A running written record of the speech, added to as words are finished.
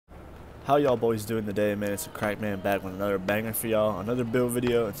How y'all boys doing today, man? It's a crack man back with another banger for y'all, another build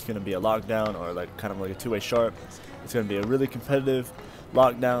video. It's gonna be a lockdown, or like kind of like a two-way sharp. It's gonna be a really competitive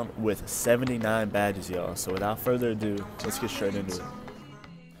lockdown with 79 badges, y'all. So without further ado, let's get straight into it.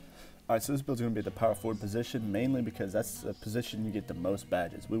 Alright, so this build's gonna be at the power forward position, mainly because that's the position you get the most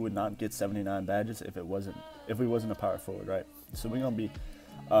badges. We would not get 79 badges if we wasn't a power forward, right? So we're gonna be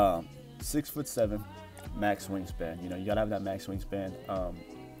 6'7", max wingspan. You know, you gotta have that max wingspan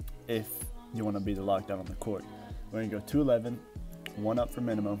if you want to be the lockdown on the court. We're gonna go 2'11", one up for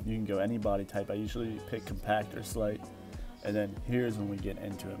minimum. You can go any body type. I usually pick compact or slight, and then here's when we get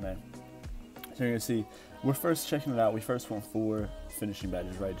into it, man. So you're gonna see we're first checking it out. We first want 4 finishing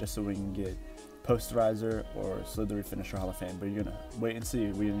badges, right? Just so we can get posterizer or slithery finisher Hall of Fame. But you're gonna wait and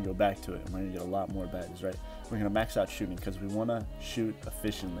see. We're gonna go back to it, and we're gonna get a lot more badges, right? We're gonna max out shooting because we want to shoot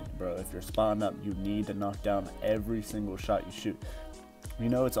efficiently, bro. If you're spotting up, you need to knock down every single shot you shoot. You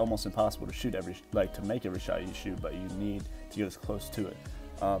know it's almost impossible to shoot to make every shot you shoot, but you need to get as close to it.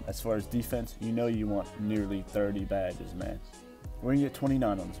 As far as defense, you know you want nearly 30 badges, man. We're gonna get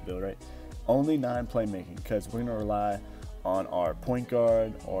 29 on this build, right? Only 9 playmaking, because we're gonna rely on our point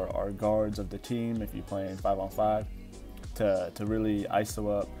guard or our guards of the team, if you're playing 5-on-5, to really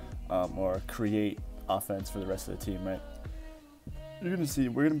ISO up or create offense for the rest of the team, right? You're gonna see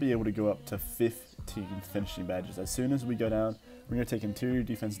we're gonna be able to go up to 15 finishing badges. As soon as we go down, we're gonna take interior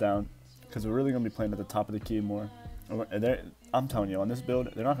defense down, because we're really gonna be playing at the top of the key more. I'm telling you, on this build,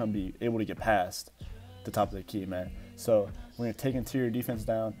 they're not gonna be able to get past the top of the key, man. So we're gonna take interior defense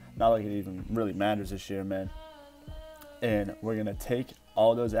down. Not like it even really matters this year, man. And we're gonna take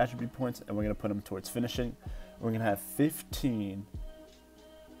all those attribute points and we're gonna put them towards finishing. We're gonna have 15,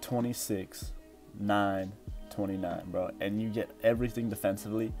 26, 9, 29, bro, and you get everything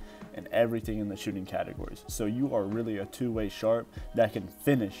defensively and everything in the shooting categories. So you are really a two-way sharp that can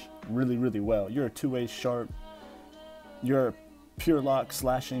finish really, really well. You're a two-way sharp. You're a pure lock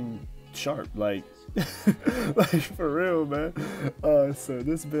slashing sharp, like, like for real, man. So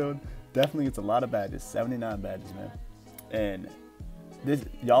this build definitely gets a lot of badges, 79 badges, man. And this,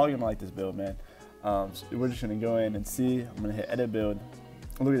 y'all gonna like this build, man. So we're just gonna go in and see. I'm gonna hit edit build.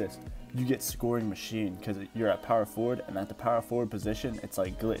 Look at this. You get scoring machine because you're at power forward, and at the power forward position, it's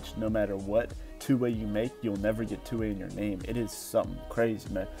like glitched. No matter what two-way you make, you'll never get two-way in your name. It is something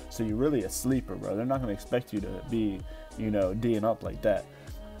crazy, man. So you're really a sleeper, bro. They're not gonna expect you to be, you know, D'ing up like that.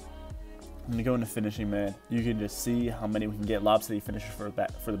 I'm gonna go into finishing, man. You can just see how many we can get. Lob city finisher for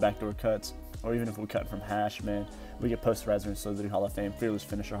the backdoor cuts, or even if we cut from hash, man, we get posterizer and slithery Hall of Fame, fearless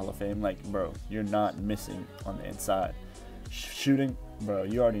finisher Hall of Fame. Like, bro, you're not missing on the inside. Shooting, bro,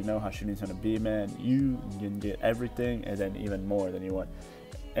 you already know how shooting's gonna be, man. You can get everything and then even more than you want.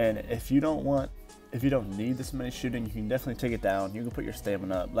 And if you don't need this many shooting, you can definitely take it down. You can put your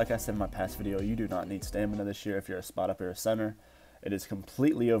stamina up. Like I said in my past video, you do not need stamina this year if you're a spot up or a center. It is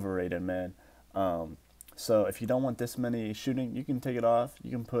completely overrated, man. So if you don't want this many shooting, you can take it off.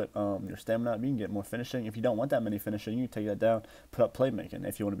 You can put your stamina up. You can get more finishing. If you don't want that many finishing, you can take that down, put up playmaking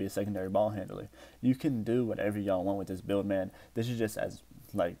if you want to be a secondary ball handler. You can do whatever y'all want with this build, man. This is just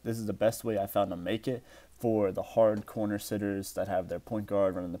this is the best way I found to make it for the hard corner sitters that have their point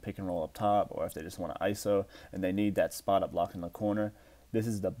guard running the pick and roll up top, or if they just want to ISO and they need that spot up lock in the corner. This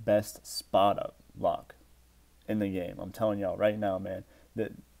is the best spot up lock in the game. I'm telling y'all right now, man.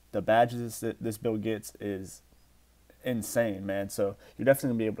 The badges that this build gets is insane, man. So you're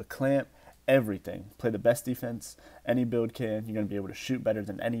definitely gonna be able to clamp everything, play the best defense any build can. You're gonna be able to shoot better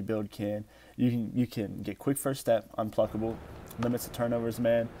than any build can. You can get quick first step, unpluckable, limits the turnovers,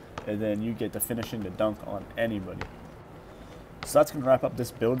 man, and then you get the finishing to dunk on anybody. So that's gonna wrap up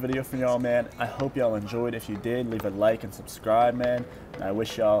this build video for y'all, man. I hope y'all enjoyed. If you did, leave a like and subscribe, man. And I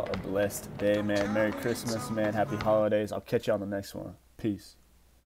wish y'all a blessed day, man. Merry Christmas, man. Happy holidays. I'll catch y'all on the next one. Peace.